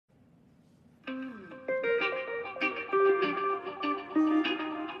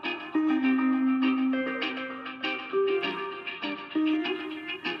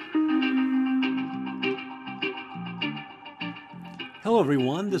Hello,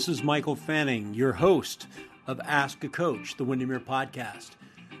 everyone. This is Michael Fanning, your host of Ask a Coach, the Windermere podcast.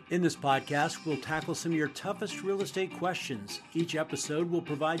 In this podcast, we'll tackle some of your toughest real estate questions. Each episode will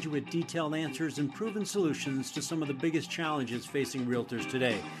provide you with detailed answers and proven solutions to some of the biggest challenges facing realtors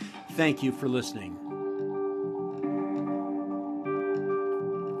today. Thank you for listening.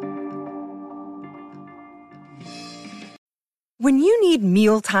 When you need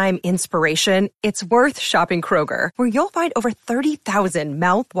mealtime inspiration, it's worth shopping Kroger, where you'll find over 30,000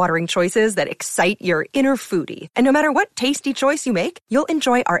 mouth-watering choices that excite your inner foodie. And no matter what tasty choice you make, you'll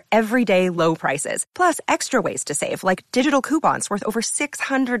enjoy our everyday low prices, plus extra ways to save, like digital coupons worth over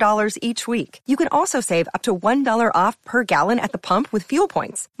 $600 each week. You can also save up to $1 off per gallon at the pump with fuel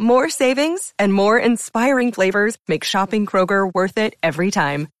points. More savings and more inspiring flavors make shopping Kroger worth it every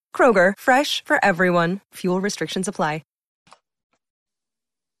time. Kroger, fresh for everyone. Fuel restrictions apply.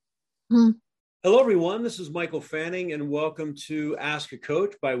 Hello, everyone. This is Michael Fanning, and welcome to Ask a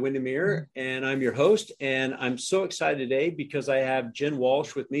Coach by Windermere. And I'm your host, and I'm so excited today because I have Jen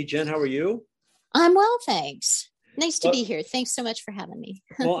Walsh with me. Jen, how are you? I'm well, thanks. Nice to be here. Thanks so much for having me.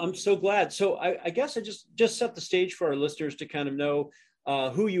 Well, I'm so glad. So I guess I just set the stage for our listeners to kind of know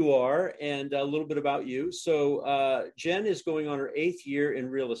who you are and a little bit about you. So Jen is going on her 8th year in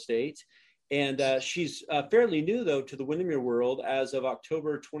real estate. And she's fairly new, though, to the Windermere world as of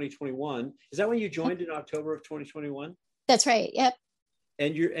October 2021. Is that when you joined in October of 2021? That's right. Yep.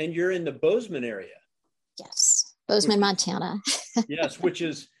 And you're in the Bozeman area. Yes, Bozeman, Montana. Yes, which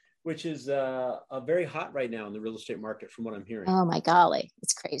is very hot right now in the real estate market, from what I'm hearing. Oh my golly,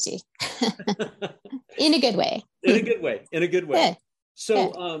 it's crazy. In a good way. In a good way. Yeah. So,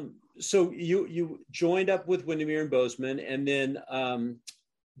 yeah. So you joined up with Windermere and Bozeman, and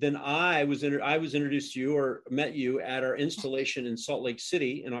then I was introduced to you or met you at our installation in Salt Lake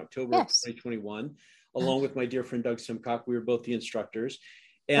City in October of 2021, along with my dear friend Doug Simcock. We were both the instructors.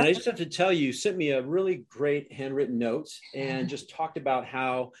 And I just have to tell you, sent me a really great handwritten note and just talked about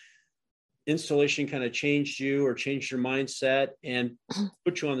how installation kind of changed you or changed your mindset and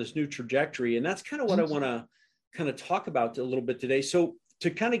put you on this new trajectory. And that's kind of what I want to kind of talk about a little bit today. So to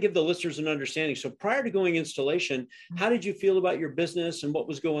kind of give the listeners an understanding. So prior to going installation, how did you feel about your business and what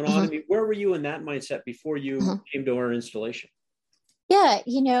was going on? I mean, where were you in that mindset before you came to our installation? Yeah,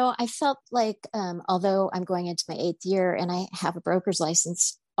 I felt like, although I'm going into my 8th year and I have a broker's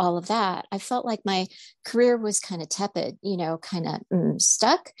license, all of that, I felt like my career was kind of tepid, kind of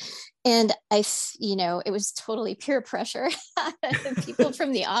stuck. And it was totally peer pressure. People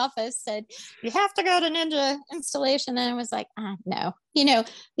from the office said, you have to go to Ninja installation. And I was like, no,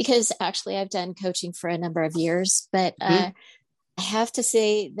 because actually I've done coaching for a number of years, but I have to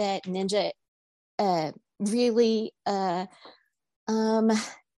say that Ninja really, the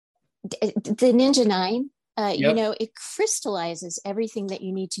Ninja 9, it crystallizes everything that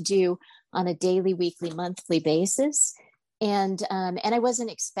you need to do on a daily, weekly, monthly basis. And I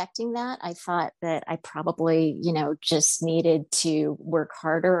wasn't expecting that. I thought that I probably, just needed to work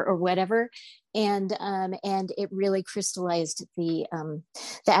harder or whatever. And it really crystallized the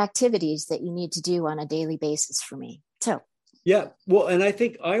activities that you need to do on a daily basis for me. So. Yeah. Well, and I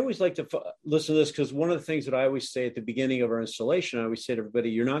think I always like to listen to this because one of the things that I always say at the beginning of our installation, I always say to everybody,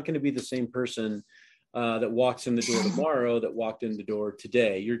 you're not going to be the same person that walks in the door tomorrow that walked in the door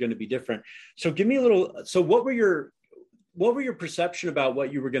today. You're going to be different. So give me a little, so what were your perception about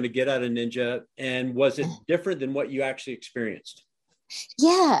what you were going to get out of Ninja, and was it different than what you actually experienced?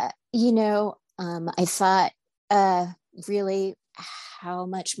 Yeah. I thought, really, how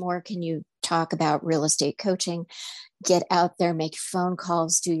much more can you talk about real estate coaching? Get out there, make phone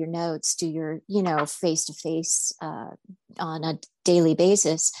calls, do your notes, do your, face-to-face on a daily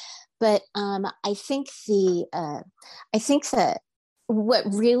basis. But I think that what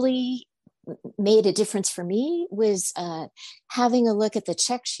really made a difference for me was having a look at the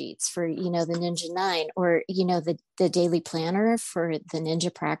check sheets for, the Ninja 9 or, the daily planner for the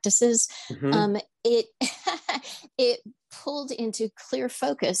Ninja practices. It pulled into clear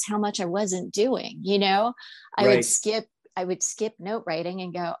focus how much I wasn't doing, I would skip note writing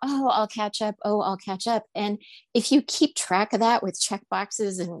and go, I'll catch up. I'll catch up. And if you keep track of that with check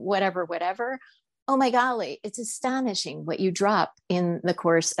boxes and whatever, oh my golly, it's astonishing what you drop in the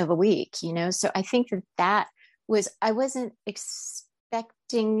course of a week, So I think that was, I wasn't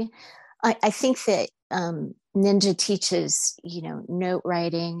expecting, I think that Ninja teaches, note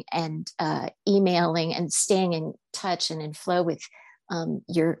writing and emailing and staying in touch and in flow with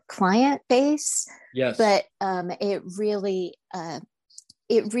your client base. Yes. But it really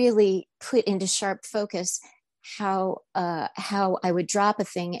put into sharp focus how I would drop a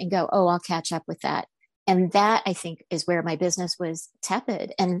thing and go, I'll catch up with that And that, I think, is where my business was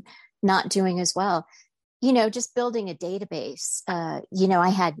tepid and not doing as well. Just building a database. I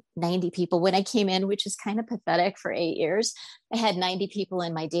had 90 people when I came in, which is kind of pathetic for 8 years. I had 90 people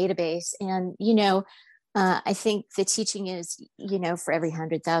in my database. And, I think the teaching is, for every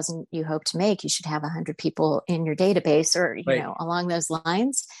 100,000 you hope to make, you should have 100 people in your database or, along those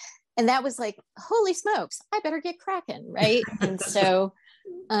lines. And that was like, holy smokes, I better get cracking. Right. And so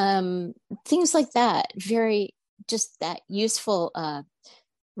things like that, very just that useful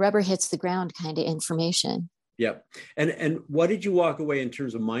rubber hits the ground kind of information. Yep. And what did you walk away in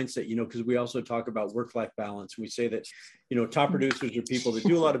terms of mindset? Because we also talk about work-life balance. We say that, top producers are people that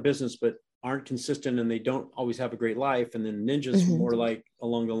do a lot of business, but aren't consistent and they don't always have a great life. And then ninjas more like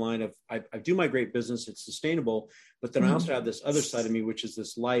along the line of, I do my great business, it's sustainable, but then I also have this other side of me, which is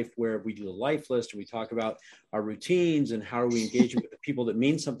this life where we do a life list and we talk about our routines and how are we engaging with the people that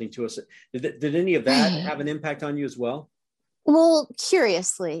mean something to us. Did any of that have an impact on you as well? Well,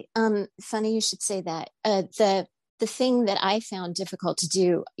 curiously, funny you should say that. The thing that I found difficult to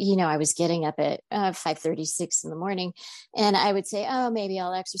do, I was getting up at 5:36 in the morning, and I would say, "Oh, maybe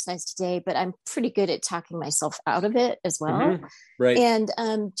I'll exercise today," but I'm pretty good at talking myself out of it as well. Right. And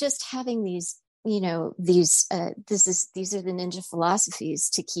just having these, these are the ninja philosophies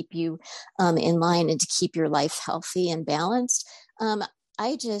to keep you in line and to keep your life healthy and balanced.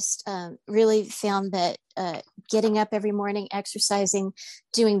 I just really found that getting up every morning, exercising,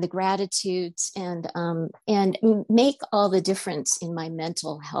 doing the gratitudes, and make all the difference in my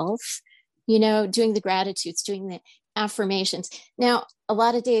mental health. Doing the gratitudes, doing the affirmations. Now, a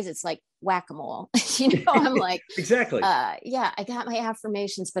lot of days it's like whack-a-mole. I'm like, exactly. Yeah, I got my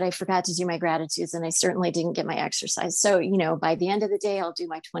affirmations, but I forgot to do my gratitudes, and I certainly didn't get my exercise. So, by the end of the day, I'll do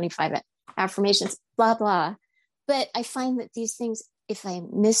my 25 affirmations, blah blah. But I find that these things, if I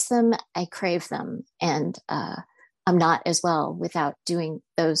miss them, I crave them. And I'm not as well without doing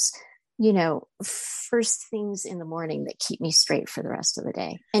those, first things in the morning that keep me straight for the rest of the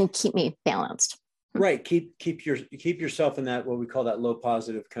day and keep me balanced. Right. Keep yourself in that, what we call that low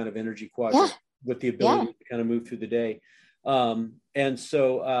positive kind of energy quadrant with the ability to kind of move through the day. And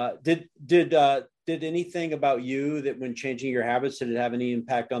so did anything about you that when changing your habits, did it have any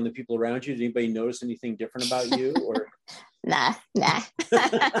impact on the people around you? Did anybody notice anything different about you or? Nah.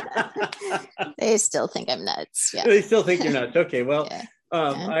 They still think I'm nuts. Yeah. They still think you're nuts. Okay. Well,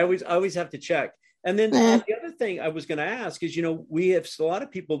 I always have to check. And then the other thing I was going to ask is, we have a lot of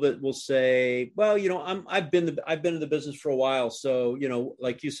people that will say, well, I've been in the business for a while. So,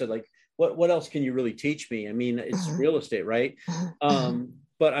 like you said, like, what else can you really teach me? I mean, it's real estate, right?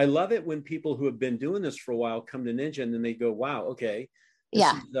 But I love it when people who have been doing this for a while come to Ninja and then they go, wow, okay,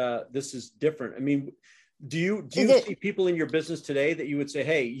 this is different. I mean, do you see people in your business today that you would say,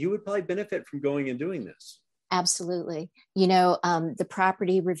 hey, you would probably benefit from going and doing this? Absolutely. The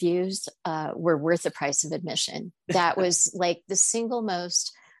property reviews were worth the price of admission. That was like the single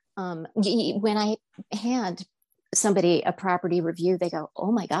most, when I hand somebody a property review, they go,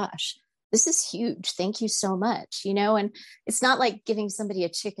 oh my gosh, this is huge. Thank you so much. And it's not like giving somebody a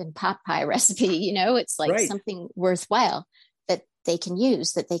chicken pot pie recipe, it's like something worthwhile that they can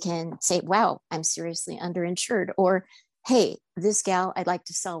use, that they can say, wow, I'm seriously underinsured, or, hey, this gal, I'd like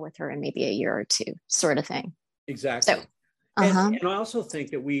to sell with her in maybe a year or two, sort of thing. Exactly. So, and I also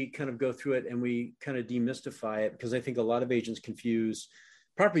think that we kind of go through it and we kind of demystify it, because I think a lot of agents confuse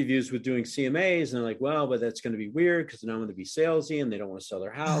property reviews with doing CMAs, and they're like, well, but that's going to be weird because then I'm going to be salesy and they don't want to sell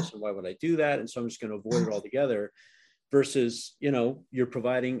their house. And why would I do that? And so I'm just going to avoid it altogether. Versus, you're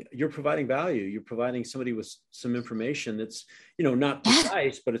providing value. You're providing somebody with some information that's, not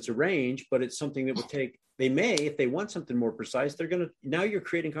precise, but it's a range, but it's something that would take, if they want something more precise, now you're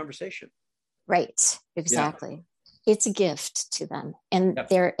creating conversation. Right. Exactly. Yeah. It's a gift to them. And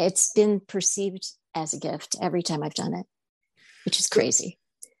it's been perceived as a gift every time I've done it, which is crazy.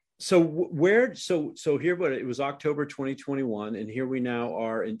 So here, it was October 2021, and here we now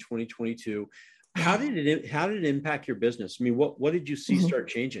are in 2022. How did it impact your business? I mean, what did you see start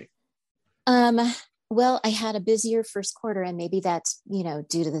changing? Well, I had a busier first quarter, and maybe that's,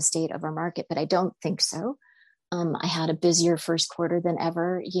 due to the state of our market, but I don't think so. I had a busier first quarter than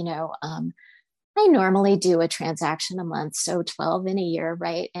ever. I normally do a transaction a month, so 12 in a year,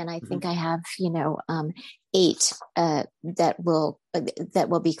 right? And I think I have, 8 that will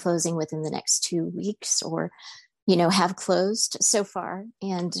be closing within the next 2 weeks, or, have closed so far.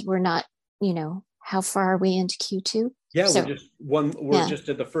 And we're not, how far are we into Q2? Yeah, so, we're just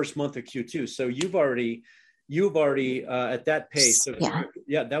at the first month of Q2. So you've already at that pace. So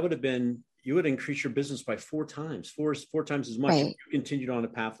that would have been, you would increase your business by 4 times as much if you continued on a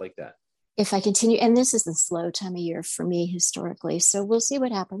path like that. if I continue, and this is the slow time of year for me historically, so we'll see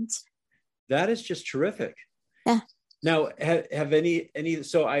what happens. That is just terrific. Yeah. Now, have any,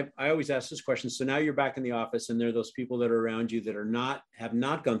 so I always ask this question. So now you're back in the office and there are those people that are around you that have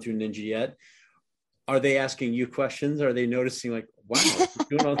not gone through Ninja yet. Are they asking you questions? Are they noticing like, wow, what's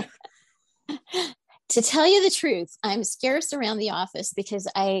going on? To tell you the truth, I'm scarce around the office because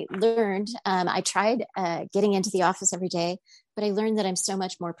I learned, I tried getting into the office every day, but I learned that I'm so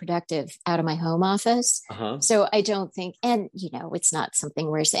much more productive out of my home office. So I don't think, and it's not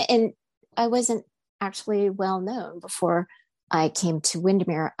something where and I wasn't actually well known before I came to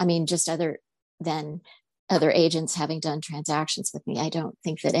Windermere. I mean, just other than other agents having done transactions with me. I don't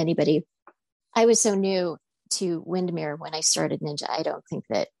think that I was so new to Windermere when I started Ninja. I don't think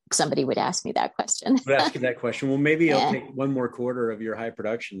that somebody would ask me that question. Would ask you that question. Well, maybe I'll take one more quarter of your high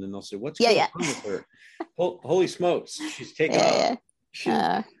production and they'll say, what's going on with her? Holy smokes. She's taken off. She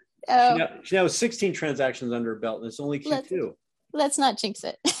now has 16 transactions under her belt and it's only Q2. Let's not jinx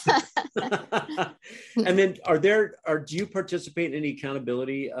it. And then do you participate in any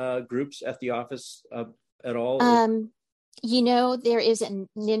accountability groups at the office at all? There is a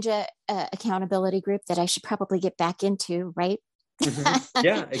Ninja accountability group that I should probably get back into, right? Mm-hmm.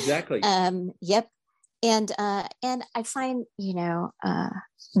 Yeah, exactly. Yep. And I find,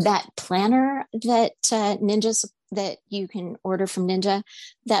 that planner that Ninjas that you can order from Ninja,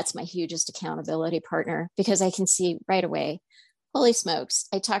 that's my hugest accountability partner because I can see right away, holy smokes,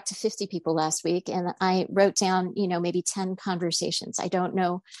 I talked to 50 people last week and I wrote down, maybe 10 conversations. I don't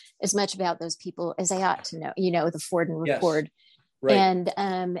know as much about those people as I ought to know, the Ford and Record. Yes. Right.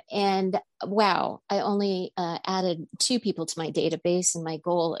 And wow, I only added 2 people to my database and my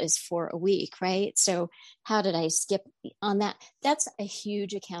goal is for a week, right? So how did I skip on that? That's a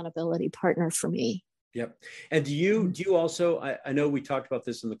huge accountability partner for me. Yep. And do you also, I know we talked about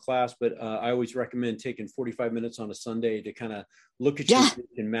this in the class, but I always recommend taking 45 minutes on a Sunday to kind of look at your week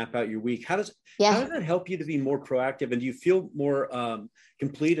and map out your week. How does that help you to be more proactive? And do you feel more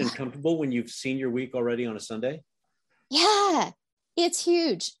complete and comfortable when you've seen your week already on a Sunday? Yeah, it's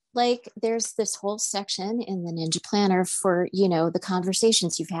huge. Like there's this whole section in the Ninja Planner for, the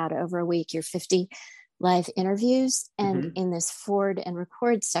conversations you've had over a week, your 50 live interviews. And in this Ford and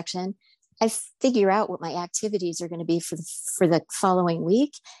Record section, I figure out what my activities are going to be for the following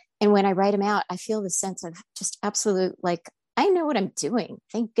week. And when I write them out, I feel the sense of just absolute, like, I know what I'm doing.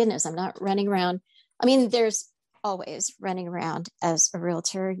 Thank goodness I'm not running around. I mean, there's always running around as a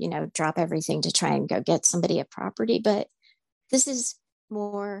realtor, drop everything to try and go get somebody a property. But this is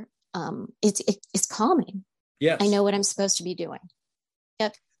more, it's calming. Yes. I know what I'm supposed to be doing.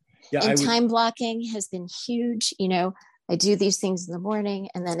 Yep. Yeah, and time blocking has been huge. I do these things in the morning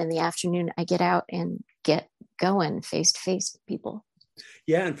and then in the afternoon, I get out and get going face to face with people.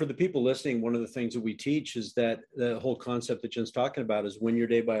 Yeah. And for the people listening, one of the things that we teach is that the whole concept that Jen's talking about is win your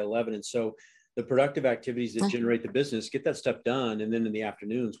day by 11. And so the productive activities that generate the business, get that stuff done. And then in the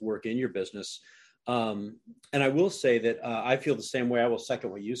afternoons, work in your business. And I will say that I feel the same way. I will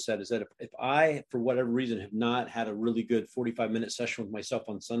second what you said, is that if I, for whatever reason, have not had a really good 45-minute session with myself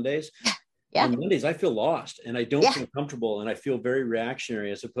on Sundays, on Mondays, I feel lost and I don't feel comfortable and I feel very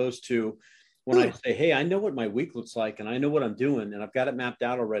reactionary, as opposed to when I say, hey, I know what my week looks like and I know what I'm doing and I've got it mapped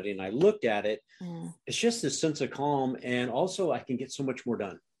out already. And I looked at it. It's just this sense of calm. And also I can get so much more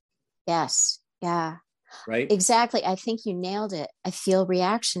done. Yes. Yeah. Right. Exactly. I think you nailed it. I feel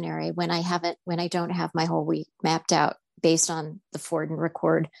reactionary when I don't have my whole week mapped out based on the Ford and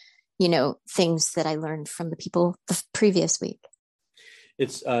Record, things that I learned from the people the previous week.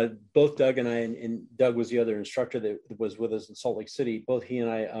 It's both Doug and I, and Doug was the other instructor that was with us in Salt Lake City. Both he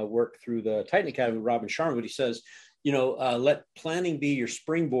and I worked through the Titan Academy with Robin Sharma, but he says, let planning be your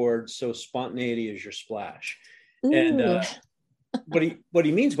springboard, so spontaneity is your splash. Ooh. And what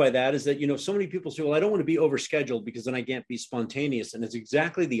he means by that is that, so many people say, well, I don't want to be overscheduled because then I can't be spontaneous. And it's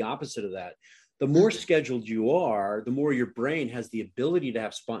exactly the opposite of that. The more scheduled you are, the more your brain has the ability to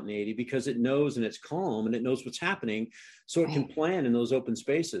have spontaneity because it knows and it's calm and it knows what's happening. So it can plan in those open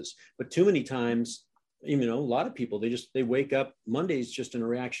spaces. But too many times, a lot of people, they wake up Mondays just in a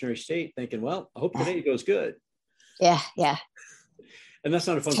reactionary state thinking, well, I hope today goes good. Yeah. Yeah. And that's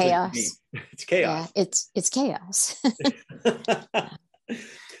not a fun place to be. It's chaos. Yeah, it's chaos.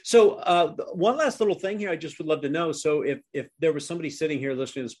 So one last little thing here, I just would love to know. So if there was somebody sitting here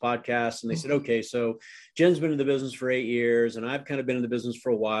listening to this podcast and they said, okay, so Jen's been in the business for 8 years and I've kind of been in the business for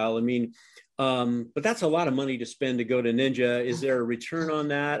a while. I mean, but that's a lot of money to spend to go to Ninja. Is there a return on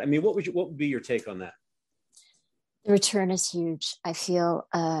that? I mean, what would be your take on that? The return is huge. I feel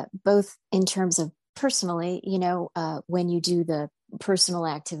both in terms of personally, when you do the personal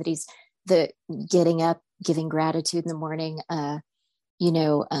activities, the getting up, giving gratitude in the morning,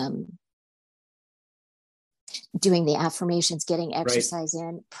 doing the affirmations, getting exercise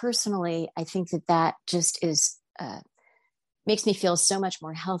in. Personally, I think that just is makes me feel so much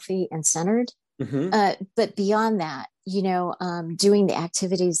more healthy and centered. But beyond that, doing the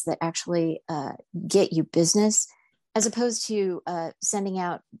activities that actually get you business, as opposed to sending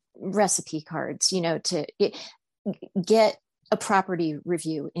out recipe cards, to get a property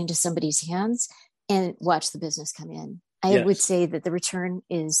review into somebody's hands and watch the business come in. I would say that the return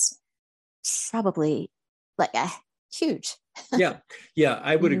is probably like huge. Yeah,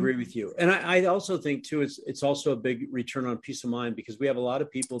 I would agree with you. And I also think too, it's also a big return on peace of mind, because we have a lot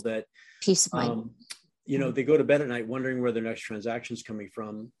of people that peace of mind. They go to bed at night wondering where their next transaction is coming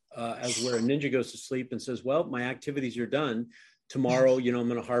from, as where a ninja goes to sleep and says, well, my activities are done. Tomorrow, I'm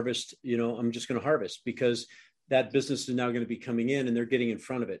going to harvest, I'm just going to harvest, because that business is now going to be coming in and they're getting in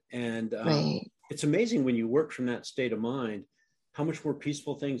front of it. And it's amazing when you work from that state of mind, how much more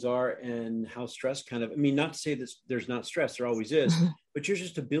peaceful things are, and how stress not to say that there's not stress, there always is, but you're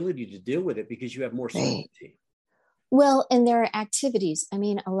just ability to deal with it because you have more certainty. Well, and there are activities. I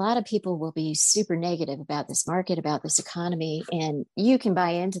mean, a lot of people will be super negative about this market, about this economy, and you can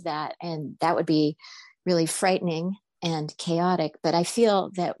buy into that. And that would be really frightening and chaotic. But I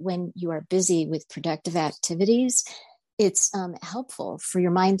feel that when you are busy with productive activities, it's helpful for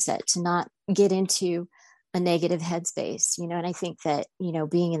your mindset to not get into a negative headspace, and I think that,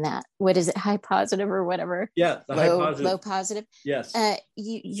 being in that, what is it, high positive or whatever? Yeah. Low positive. Yes.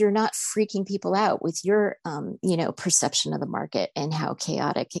 You're not freaking people out with your, perception of the market and how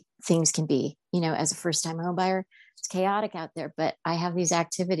chaotic things can be, as a first time home buyer, it's chaotic out there, but I have these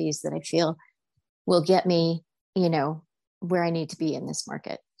activities that I feel will get me, where I need to be in this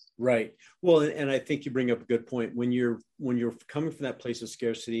market. Right. Well, and I think you bring up a good point. When you're coming from that place of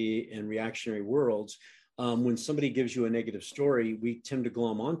scarcity and reactionary worlds, when somebody gives you a negative story, we tend to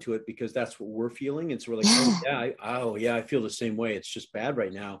glom onto it because that's what we're feeling. And so we're like, I feel the same way. It's just bad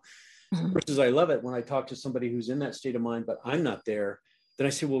right now. Versus I love it when I talk to somebody who's in that state of mind, but I'm not there. Then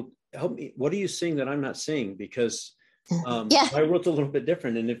I say, well, help me. What are you seeing that I'm not seeing? Because my world's a little bit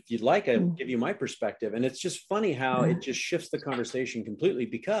different. And if you'd like, I'll give you my perspective. And it's just funny how it just shifts the conversation completely,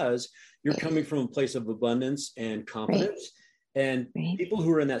 because you're coming from a place of abundance and confidence. And people who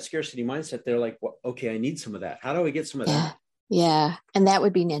are in that scarcity mindset, they're like, well, okay, I need some of that. How do I get some of that? Yeah. And that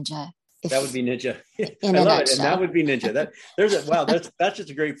would be ninja. That would be ninja. I love it. And that would be ninja. That's just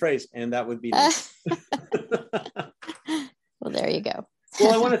a great phrase. And that would be ninja. Well, there you go.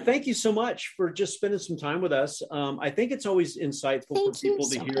 Well, I want to thank you so much for just spending some time with us. I think it's always insightful for people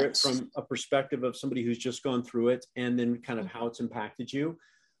to hear it from a perspective of somebody who's just gone through it, and then kind of how it's impacted you.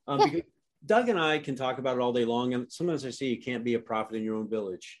 Because Doug and I can talk about it all day long. And sometimes I say you can't be a prophet in your own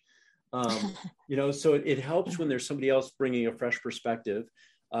village. So it helps when there's somebody else bringing a fresh perspective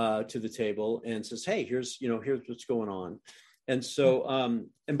to the table and says, hey, here's what's going on. And so,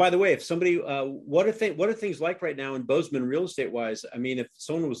 and by the way, if somebody, what are things like right now in Bozeman real estate wise? I mean, if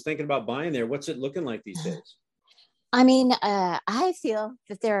someone was thinking about buying there, what's it looking like these days? I mean, I feel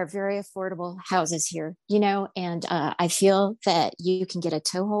that there are very affordable houses here, and I feel that you can get a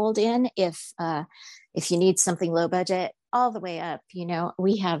toehold in if you need something low budget all the way up.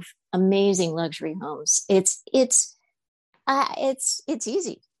 We have amazing luxury homes. It's easy.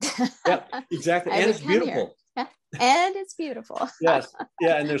 Yeah, exactly. And it's beautiful. And it's beautiful. Yes.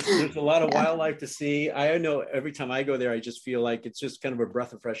 Yeah. And there's a lot of wildlife to see. I know every time I go there, I just feel like it's just kind of a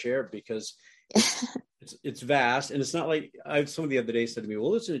breath of fresh air, because it's vast. And it's not like somebody the other day said to me,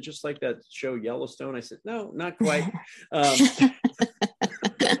 well, isn't it just like that show Yellowstone? I said, no, not quite.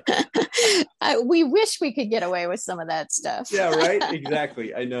 We wish we could get away with some of that stuff. Yeah, right.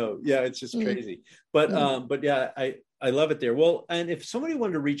 Exactly. I know. Yeah. It's just crazy. But yeah, I love it there. Well, and if somebody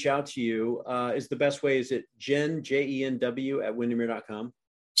wanted to reach out to you, is the best way, is it Jen, JENW @windermere.com?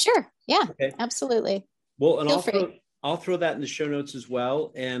 Sure. Yeah, okay. Absolutely. Well, and I'll throw that in the show notes as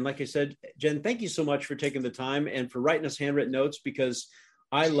well. And like I said, Jen, thank you so much for taking the time and for writing us handwritten notes, because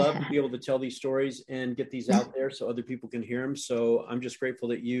I love to be able to tell these stories and get these out there so other people can hear them. So I'm just grateful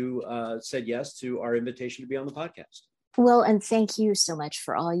that you said yes to our invitation to be on the podcast. Well, and thank you so much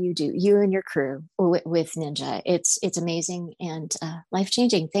for all you do, you and your crew with Ninja. It's amazing and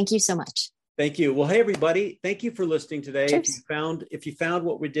life-changing. Thank you so much. Thank you. Well, hey, everybody. Thank you for listening today. Cheers. If you found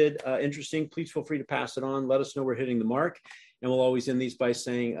what we did interesting, please feel free to pass it on. Let us know we're hitting the mark. And we'll always end these by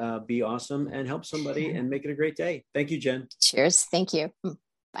saying, be awesome and help somebody and make it a great day. Thank you, Jen. Cheers. Thank you.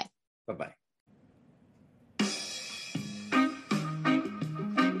 Bye. Bye-bye.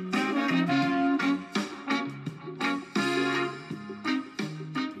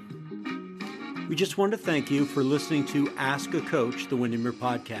 We just want to thank you for listening to Ask a Coach, the Windermere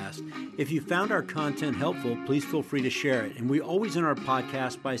podcast. If you found our content helpful, please feel free to share it. And we always end our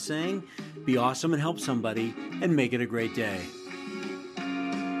podcast by saying, be awesome and help somebody, and make it a great day.